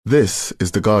This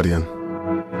is The Guardian.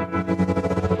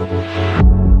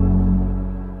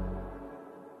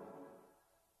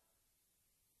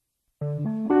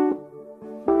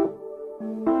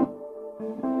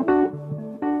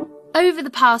 Over the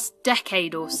past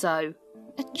decade or so,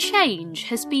 a change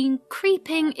has been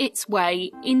creeping its way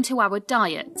into our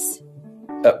diets.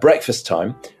 At breakfast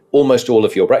time, almost all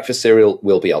of your breakfast cereal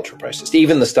will be ultra-processed.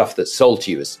 Even the stuff that's sold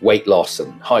to you as weight loss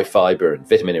and high fibre and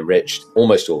vitamin-enriched,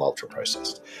 almost all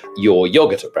ultra-processed. Your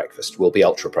yoghurt at breakfast will be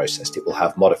ultra-processed. It will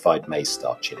have modified maize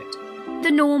starch in it.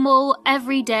 The normal,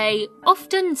 everyday,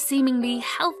 often seemingly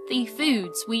healthy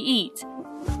foods we eat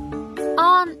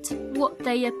aren't what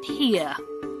they appear.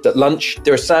 At lunch,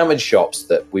 there are sandwich shops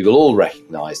that we will all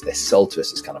recognise. They're sold to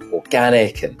us as kind of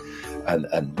organic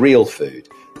and real food.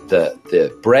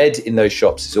 The bread in those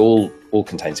shops is all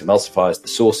contains emulsifiers. The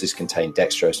sauces contain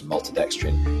dextrose and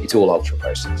maltodextrin. It's all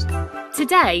ultra-processed.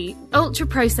 Today,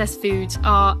 ultra-processed foods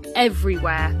are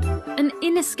everywhere, an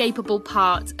inescapable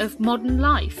part of modern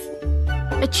life.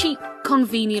 A cheap,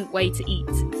 convenient way to eat.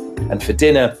 And for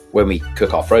dinner, when we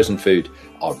cook our frozen food,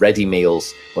 our ready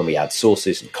meals, when we add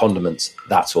sauces and condiments,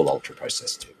 that's all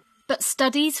ultra-processed too. But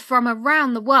studies from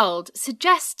around the world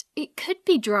suggest it could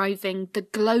be driving the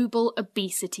global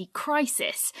obesity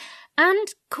crisis and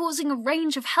causing a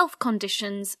range of health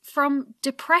conditions from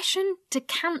depression to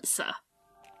cancer.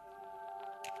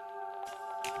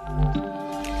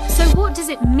 So what does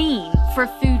it mean for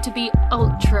a food to be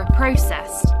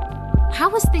ultra-processed? How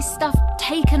has this stuff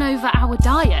taken over our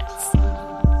diets?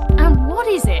 And what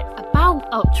is it about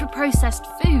ultra-processed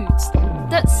foods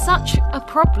that's such a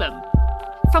problem?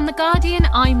 From The Guardian,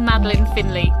 I'm Madeleine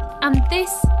Finlay, and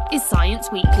this is Science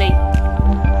Weekly.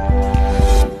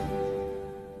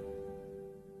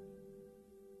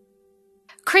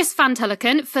 Chris van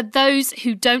Tulleken, for those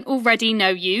who don't already know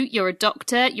you, you're a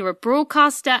doctor, you're a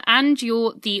broadcaster, and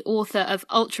you're the author of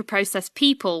Ultra-Processed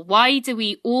People. Why do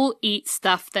we all eat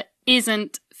stuff that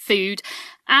isn't food,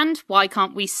 and why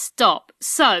can't we stop?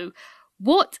 So,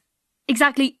 what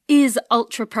exactly is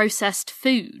ultra-processed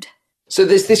food? So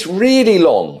there's this really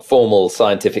long formal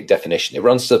scientific definition. It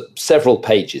runs to several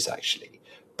pages, actually.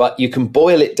 But you can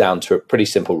boil it down to a pretty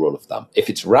simple rule of thumb. If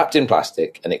it's wrapped in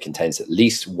plastic and it contains at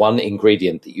least one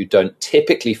ingredient that you don't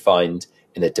typically find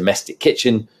in a domestic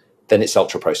kitchen, then it's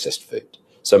ultra-processed food.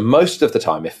 So most of the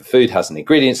time, if a food has an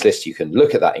ingredients list, you can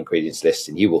look at that ingredients list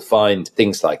and you will find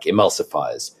things like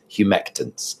emulsifiers,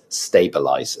 humectants,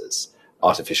 stabilizers,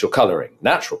 artificial colouring,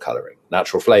 natural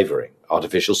flavouring,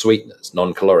 artificial sweeteners,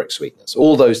 non-caloric sweeteners.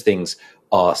 All those things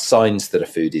are signs that a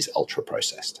food is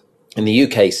ultra-processed. In the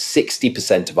UK,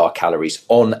 60% of our calories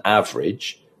on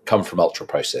average come from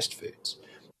ultra-processed foods.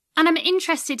 And I'm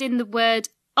interested in the word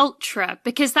ultra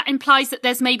because that implies that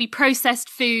there's maybe processed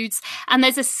foods and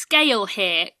there's a scale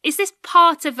here. Is this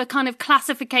part of a kind of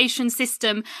classification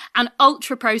system and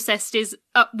ultra-processed is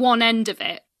at one end of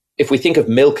it? If we think of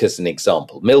milk as an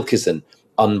example, milk is an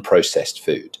unprocessed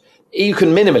food. You can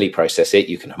minimally process it,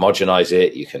 you can homogenize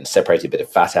it, you can separate a bit of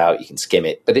fat out, you can skim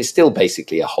it, but it's still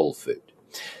basically a whole food.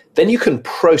 Then you can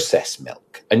process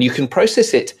milk, and you can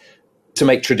process it to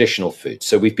make traditional food.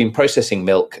 So we've been processing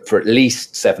milk for at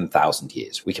least 7,000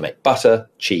 years. We can make butter,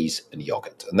 cheese, and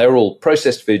yogurt, and they're all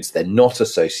processed foods. They're not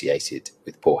associated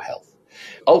with poor health.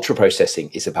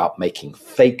 Ultra-processing is about making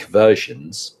fake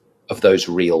versions of those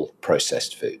real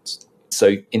processed foods.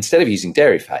 So instead of using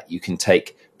dairy fat, you can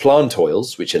take plant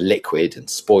oils, which are liquid and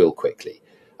spoil quickly,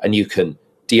 and you can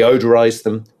deodorize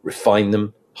them, refine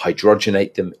them,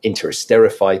 hydrogenate them,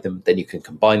 interosterify them. Then you can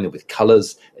combine them with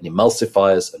colours and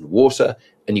emulsifiers and water,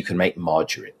 and you can make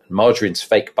margarine. And margarine's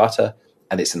fake butter,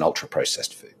 and it's an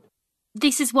ultra-processed food.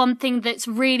 This is one thing that's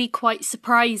really quite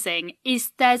surprising,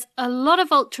 is there's a lot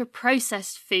of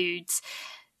ultra-processed foods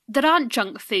that aren't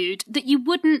junk food that you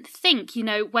wouldn't think. You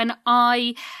know, when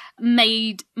I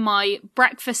made my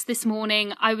breakfast this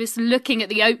morning, I was looking at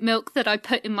the oat milk that I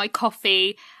put in my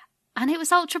coffee and it was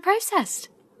ultra-processed.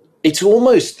 It's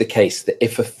almost the case that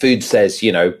if a food says,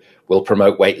 will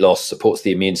promote weight loss, supports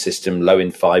the immune system, low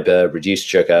in fibre, reduced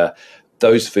sugar,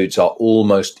 those foods are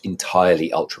almost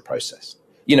entirely ultra-processed.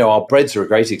 Our breads are a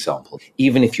great example.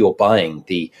 Even if you're buying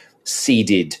the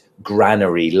seeded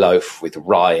granary loaf with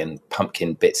rye and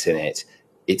pumpkin bits in it,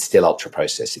 it's still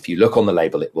ultra-processed. If you look on the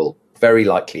label, it will very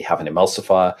likely have an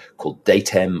emulsifier called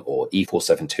Datem or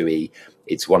E472E.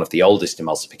 It's one of the oldest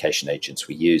emulsification agents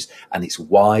we use, and it's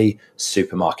why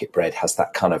supermarket bread has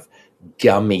that kind of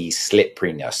gummy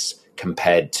slipperiness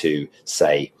compared to,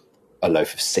 say, a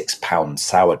loaf of 6-pound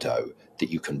sourdough that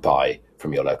you can buy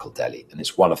from your local deli. And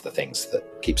it's one of the things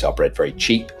that keeps our bread very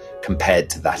cheap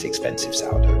compared to that expensive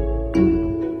sourdough.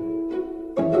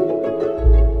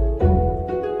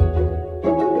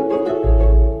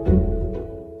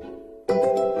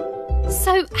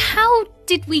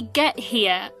 did we get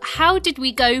here? How did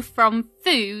we go from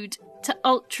food to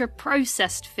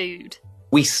ultra-processed food?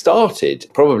 We started,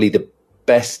 probably the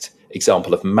best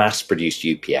example of mass-produced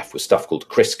UPF was stuff called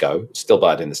Crisco, still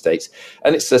bad in the States,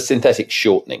 and it's a synthetic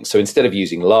shortening. So instead of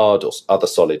using lard or other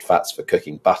solid fats for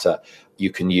cooking butter, you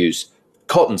can use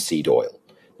cottonseed oil.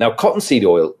 Now, cottonseed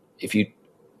oil, if you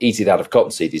eat it out of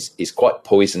cottonseed, is quite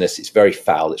poisonous. It's very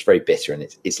foul. It's very bitter, and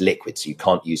it's liquid, so you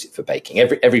can't use it for baking.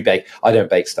 Every bake, I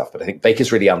don't bake stuff, but I think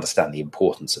bakers really understand the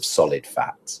importance of solid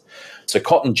fats. So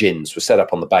cotton gins were set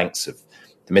up on the banks of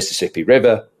the Mississippi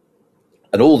River,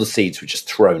 and all the seeds were just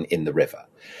thrown in the river.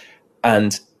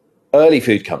 And early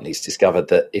food companies discovered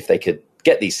that if they could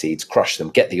get these seeds, crush them,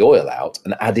 get the oil out,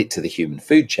 and add it to the human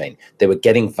food chain, they were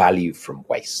getting value from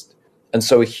waste. And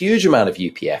so a huge amount of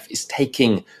UPF is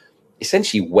taking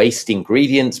essentially waste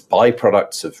ingredients,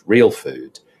 byproducts of real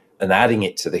food, and adding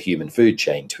it to the human food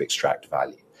chain to extract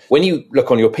value. When you look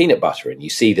on your peanut butter and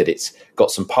you see that it's got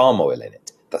some palm oil in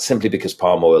it, that's simply because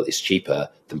palm oil is cheaper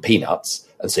than peanuts.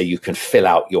 And so you can fill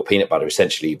out your peanut butter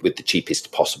essentially with the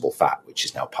cheapest possible fat, which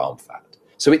is now palm fat.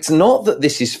 So it's not that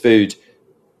this is food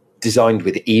designed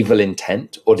with evil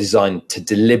intent or designed to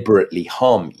deliberately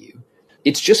harm you.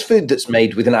 It's just food that's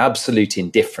made with an absolute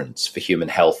indifference for human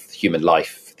health, human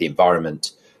life, the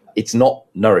environment. It's not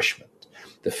nourishment.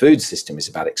 The food system is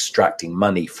about extracting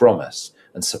money from us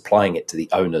and supplying it to the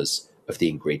owners of the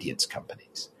ingredients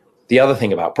companies. The other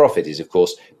thing about profit is, of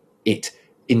course, it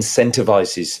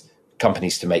incentivizes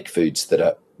companies to make foods that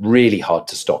are really hard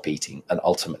to stop eating and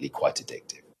ultimately quite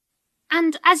addictive.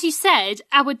 And as you said,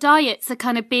 our diets are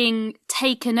kind of being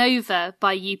taken over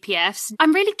by UPFs.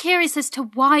 I'm really curious as to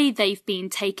why they've been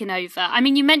taken over. I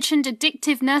mean, you mentioned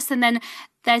addictiveness, and then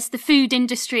there's the food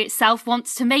industry itself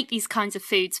wants to make these kinds of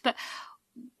foods. But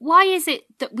why is it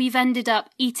that we've ended up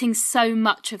eating so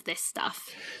much of this stuff?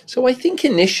 So I think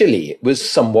initially it was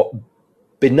somewhat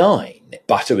benign.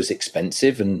 Butter was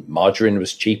expensive and margarine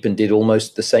was cheap and did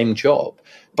almost the same job.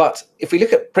 But if we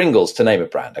look at Pringles, to name a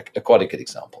brand, quite a good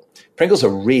example, Pringles are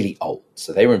really old.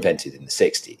 So they were invented in the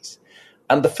 60s.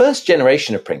 And the first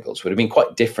generation of Pringles would have been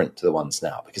quite different to the ones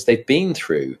now because they've been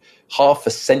through half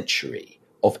a century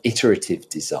of iterative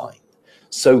design.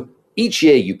 So each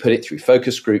year you put it through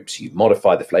focus groups, you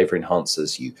modify the flavor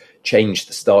enhancers, you change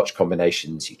the starch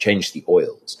combinations, you change the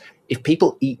oils. If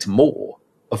people eat more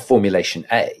of formulation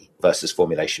A versus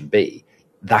formulation B,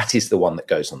 that is the one that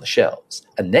goes on the shelves.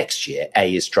 And next year,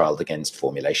 A is trialed against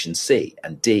formulation C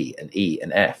and D and E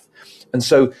and F. And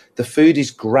so the food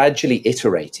is gradually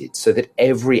iterated so that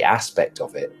every aspect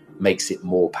of it makes it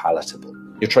more palatable.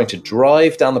 You're trying to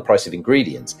drive down the price of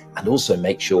ingredients and also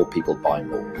make sure people buy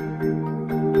more.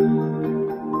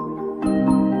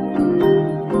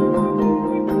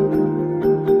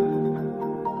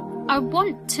 I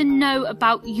want to know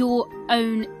about your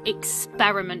own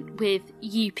experiment with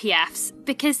UPFs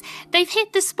because they've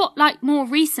hit the spotlight more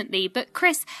recently. But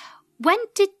Chris, when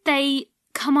did they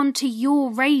come onto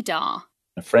your radar?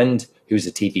 A friend who's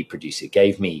a TV producer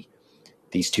gave me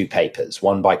these two papers,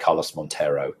 one by Carlos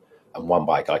Montero and one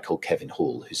by a guy called Kevin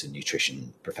Hall, who's a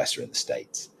nutrition professor in the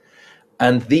States.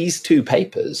 And these two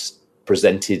papers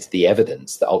presented the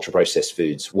evidence that ultra-processed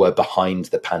foods were behind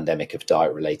the pandemic of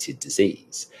diet-related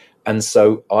disease. And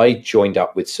so I joined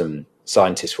up with some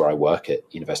scientists where I work at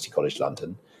University College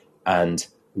London and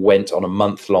went on a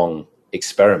month-long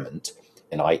experiment,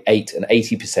 and I ate an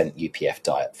 80% UPF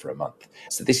diet for a month.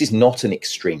 So this is not an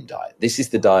extreme diet. This is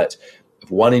the diet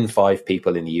of 1 in 5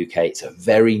 people in the UK. It's a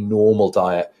very normal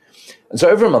diet. And so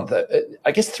over a month,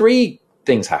 I guess 3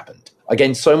 things happened. I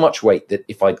gained so much weight that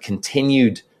if I'd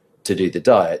continued to do the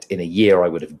diet, in a year I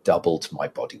would have doubled my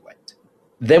body weight.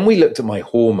 Then we looked at my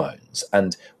hormones,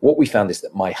 and what we found is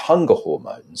that my hunger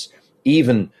hormones,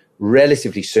 even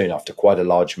relatively soon after quite a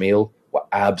large meal, were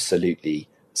absolutely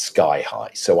sky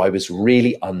high. So I was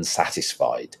really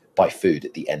unsatisfied by food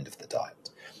at the end of the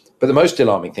diet. But the most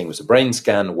alarming thing was a brain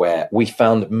scan where we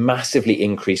found massively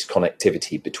increased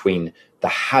connectivity between the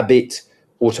habit,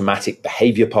 automatic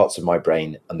behavior parts of my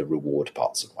brain and the reward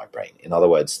parts of my brain. In other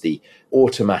words, the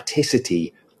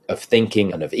automaticity of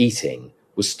thinking and of eating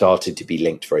was started to be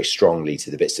linked very strongly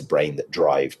to the bits of brain that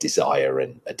drive desire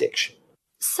and addiction.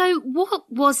 So what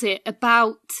was it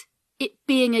about it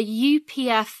being a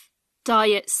UPF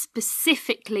diet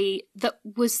specifically that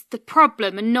was the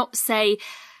problem, and not, say,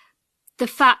 the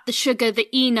fat, the sugar, the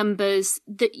E numbers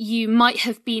that you might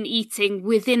have been eating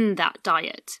within that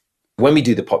diet? When we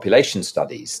do the population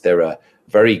studies, there are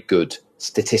very good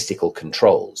statistical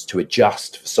controls to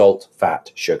adjust for salt,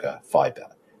 fat, sugar, fibre.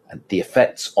 And the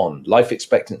effects on life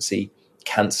expectancy,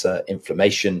 cancer,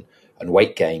 inflammation, and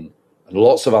weight gain And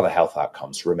lots of other health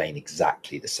outcomes remain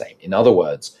exactly the same. In other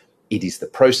words, it is the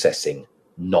processing,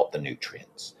 not the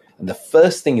nutrients. And the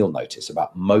first thing you'll notice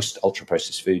about most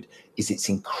ultra-processed food is it's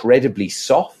incredibly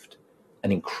soft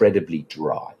and incredibly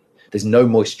dry. There's no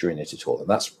moisture in it at all. And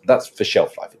that's for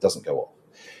shelf life. It doesn't go off.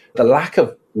 The lack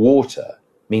of water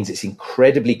means it's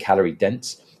incredibly calorie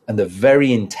dense, and the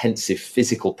very intensive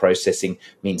physical processing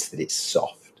means that it's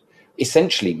soft.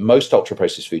 Essentially, most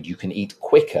ultra-processed food you can eat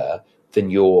quicker than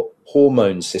your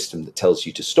hormone system that tells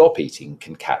you to stop eating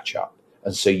can catch up.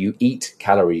 And so you eat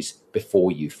calories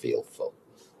before you feel full.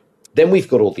 Then we've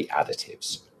got all the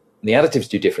additives. And the additives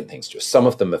do different things to us. Some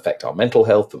of them affect our mental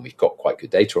health, and we've got quite good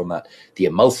data on that. The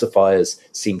emulsifiers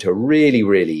seem to really,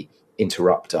 really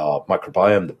interrupt our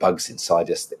microbiome, the bugs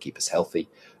inside us that keep us healthy.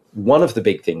 One of the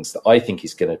big things that I think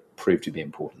is going to prove to be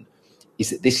important is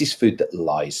that this is food that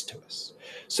lies to us.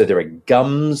 So there are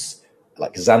gums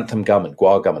like xanthan gum and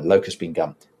guar gum and locust bean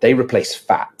gum. They replace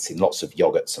fats in lots of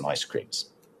yogurts and ice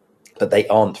creams, but they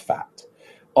aren't fat.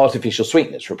 Artificial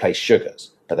sweeteners replace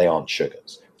sugars, but they aren't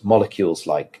sugars. Molecules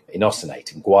like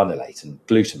inosinate and guanylate and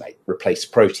glutamate replace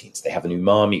proteins. They have an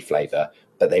umami flavor,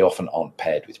 but they often aren't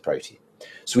paired with protein.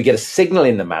 So we get a signal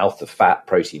in the mouth of fat,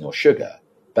 protein, or sugar,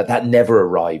 but that never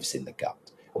arrives in the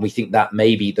gut. And we think that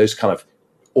maybe those kind of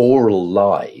oral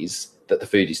lies that the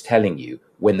food is telling you,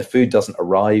 when the food doesn't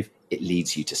arrive, it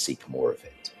leads you to seek more of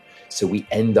it. So we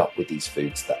end up with these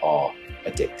foods that are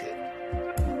addictive.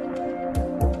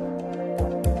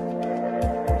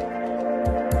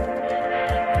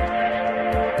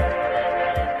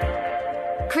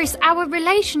 Chris, our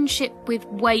relationship with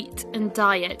weight and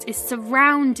diet is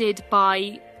surrounded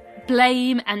by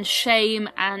blame and shame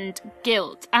and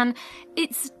guilt, and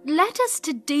it's led us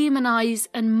to demonise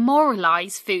and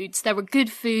moralise foods. There are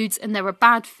good foods and there are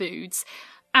bad foods,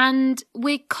 and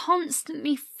we're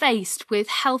constantly faced with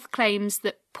health claims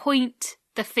that point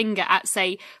the finger at,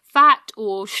 say, fat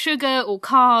or sugar or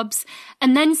carbs,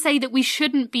 and then say that we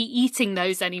shouldn't be eating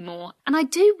those anymore. And I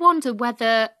do wonder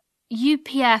whether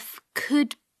UPF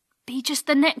could be just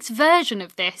the next version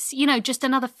of this, just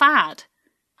another fad.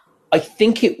 I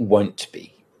think it won't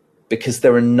be, because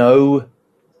there are no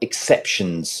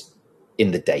exceptions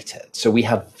in the data. So we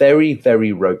have very,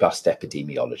 very robust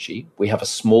epidemiology. We have a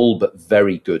small but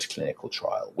very good clinical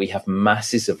trial. We have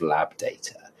masses of lab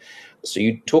data. So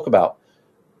you talk about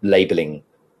labeling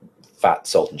fat,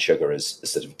 salt, and sugar as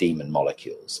sort of demon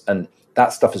molecules, and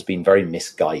that stuff has been very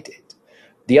misguided.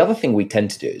 The other thing we tend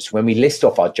to do is when we list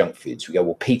off our junk foods, we go,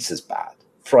 well, pizza's bad,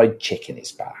 fried chicken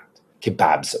is bad,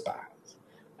 kebabs are bad.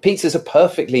 Pizza's a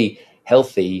perfectly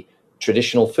healthy,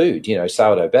 traditional food,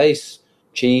 sourdough base,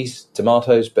 cheese,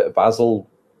 tomatoes, bit of basil,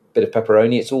 bit of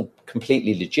pepperoni. It's all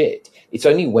completely legit. It's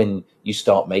only when you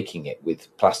start making it with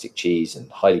plastic cheese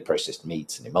and highly processed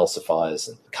meats and emulsifiers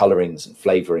and colorings and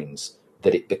flavorings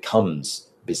that it becomes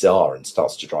bizarre and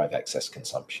starts to drive excess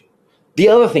consumption. The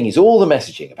other thing is all the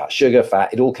messaging about sugar,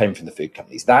 fat, it all came from the food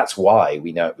companies. That's why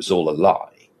we know it was all a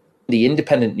lie. The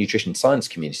independent nutrition science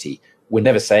community were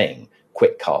never saying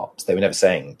quit carbs. They were never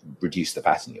saying reduce the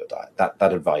fat in your diet.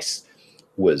 That advice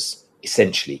was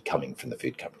essentially coming from the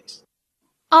food companies.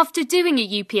 After doing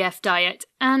a UPF diet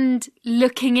and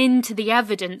looking into the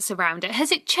evidence around it,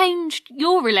 has it changed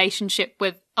your relationship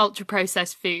with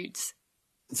ultra-processed foods?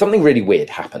 Something really weird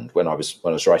happened when I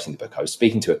was writing the book. I was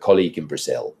speaking to a colleague in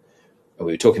Brazil, and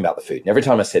we were talking about the food. And every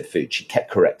time I said food, she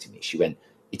kept correcting me. She went,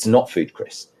 "It's not food,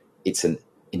 Chris. It's an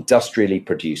industrially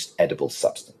produced edible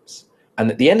substance." And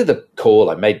at the end of the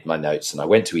call, I made my notes and I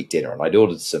went to eat dinner, and I'd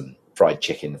ordered some fried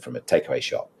chicken from a takeaway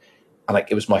shop. And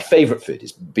it was my favorite food.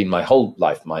 It's been my whole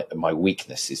life. My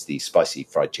weakness is these spicy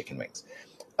fried chicken wings.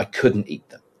 I couldn't eat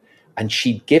them. And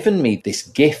she'd given me this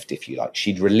gift, if you like.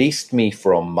 She'd released me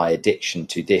from my addiction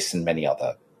to this and many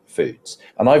other foods.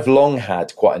 And I've long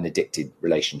had quite an addicted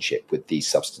relationship with these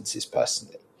substances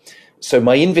personally. So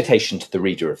my invitation to the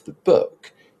reader of the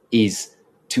book is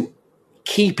to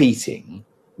keep eating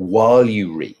while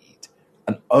you read.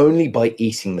 And only by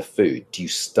eating the food do you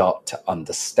start to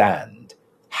understand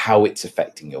how it's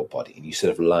affecting your body, and you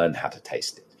sort of learn how to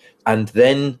taste it. And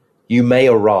then you may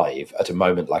arrive at a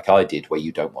moment like I did where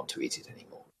you don't want to eat it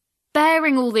anymore.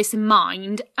 Bearing all this in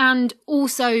mind, and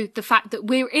also the fact that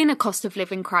we're in a cost of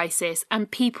living crisis and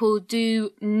people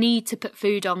do need to put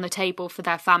food on the table for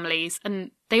their families,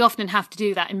 and they often have to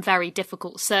do that in very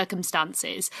difficult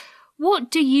circumstances, what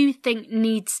do you think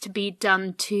needs to be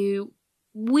done to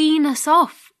wean us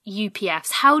off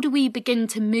UPFs? How do we begin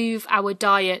to move our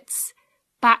diets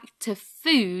back to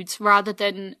foods rather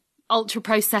than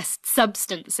ultra-processed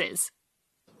substances?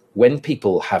 When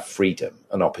people have freedom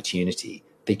and opportunity,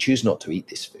 they choose not to eat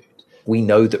this food. We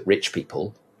know that rich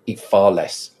people eat far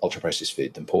less ultra-processed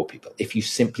food than poor people. If you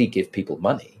simply give people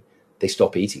money, they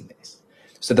stop eating this.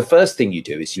 So the first thing you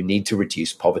do is you need to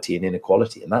reduce poverty and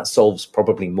inequality, and that solves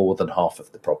probably more than half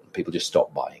of the problem. People just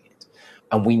stop buying it.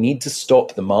 And we need to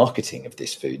stop the marketing of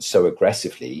this food so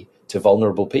aggressively to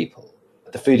vulnerable people.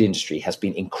 The food industry has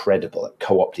been incredible at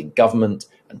co-opting government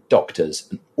and doctors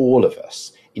and all of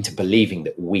us into believing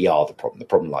that we are the problem. The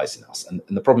problem lies in us. And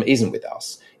the problem isn't with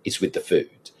us, it's with the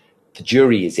food. The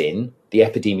jury is in. The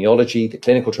epidemiology, the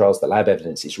clinical trials, the lab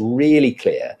evidence is really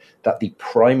clear that the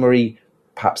primary,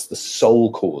 perhaps the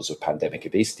sole cause of pandemic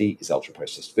obesity is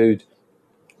ultra-processed food.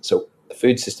 So the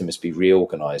food system must be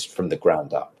reorganized from the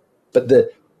ground up. But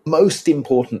the most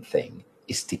important thing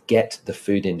is to get the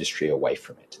food industry away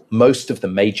from it. Most of the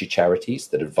major charities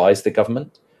that advise the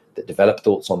government, that develop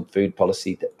thoughts on food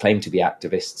policy, that claim to be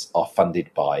activists, are funded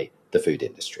by the food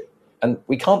industry. And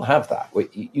we can't have that.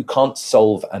 You can't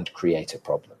solve and create a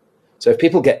problem. So if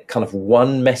people get kind of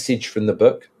one message from the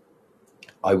book,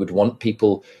 I would want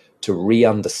people to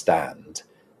re-understand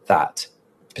that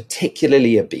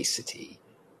particularly obesity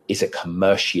is a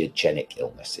commerciogenic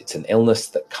illness. It's an illness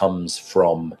that comes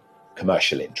from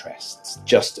commercial interests,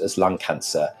 just as lung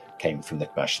cancer came from the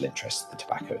commercial interests of the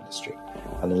tobacco industry.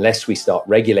 And unless we start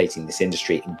regulating this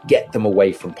industry and get them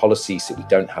away from policies so we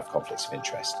don't have conflicts of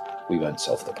interest, we won't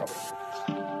solve the problem.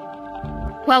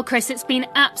 Well, Chris, it's been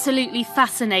absolutely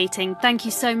fascinating. Thank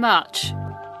you so much.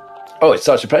 Oh, it's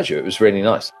such a pleasure. It was really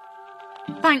nice.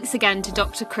 Thanks again to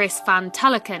Dr Chris van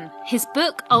Tulleken. His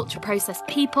book, Ultra-Processed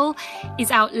People,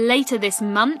 is out later this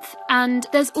month, and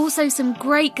there's also some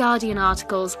great Guardian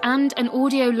articles and an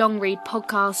audio long-read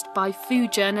podcast by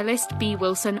food journalist B.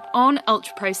 Wilson on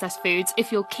ultra-processed foods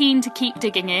if you're keen to keep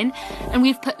digging in, and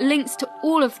we've put links to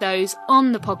all of those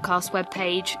on the podcast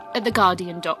webpage at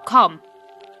theguardian.com.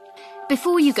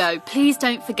 Before you go, please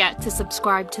don't forget to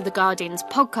subscribe to The Guardian's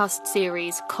podcast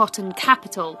series, Cotton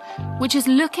Capital, which is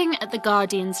looking at The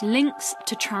Guardian's links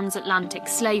to transatlantic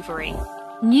slavery.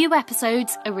 New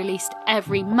episodes are released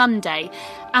every Monday,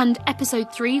 and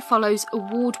episode 3 follows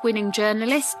award-winning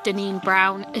journalist Deneen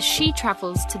Brown as she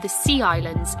travels to the Sea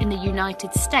Islands in the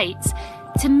United States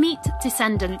to meet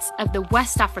descendants of the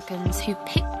West Africans who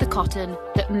picked the cotton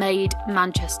that made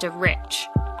Manchester rich.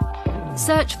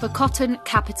 Search for Cotton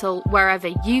Capital wherever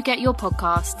you get your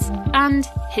podcasts and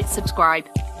hit subscribe.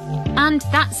 And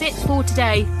that's it for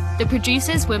today. The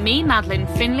producers were me, Madeleine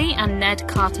Finlay, and Ned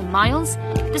Carter-Miles.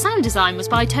 The sound design was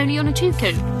by Tony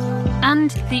Onuchukwu.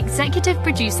 And the executive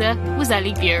producer was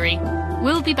Ellie Bury.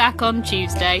 We'll be back on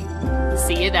Tuesday.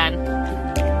 See you then.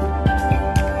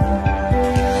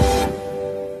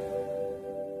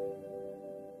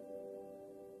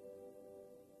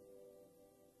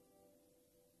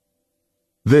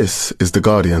 This is The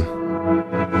Guardian.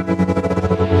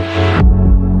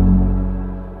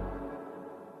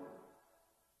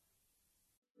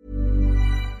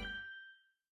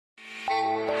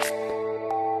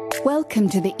 Welcome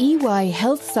to the EY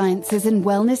Health Sciences and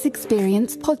Wellness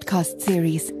Experience podcast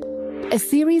series, a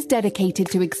series dedicated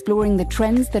to exploring the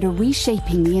trends that are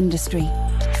reshaping the industry.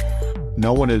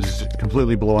 No one is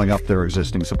completely blowing up their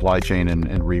existing supply chain and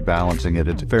rebalancing it.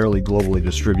 It's fairly globally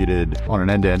distributed on an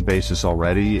end-to-end basis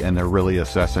already, and they're really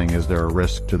assessing, is there a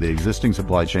risk to the existing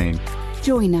supply chain?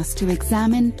 Join us to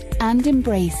examine and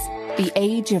embrace the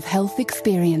age of health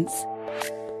experience.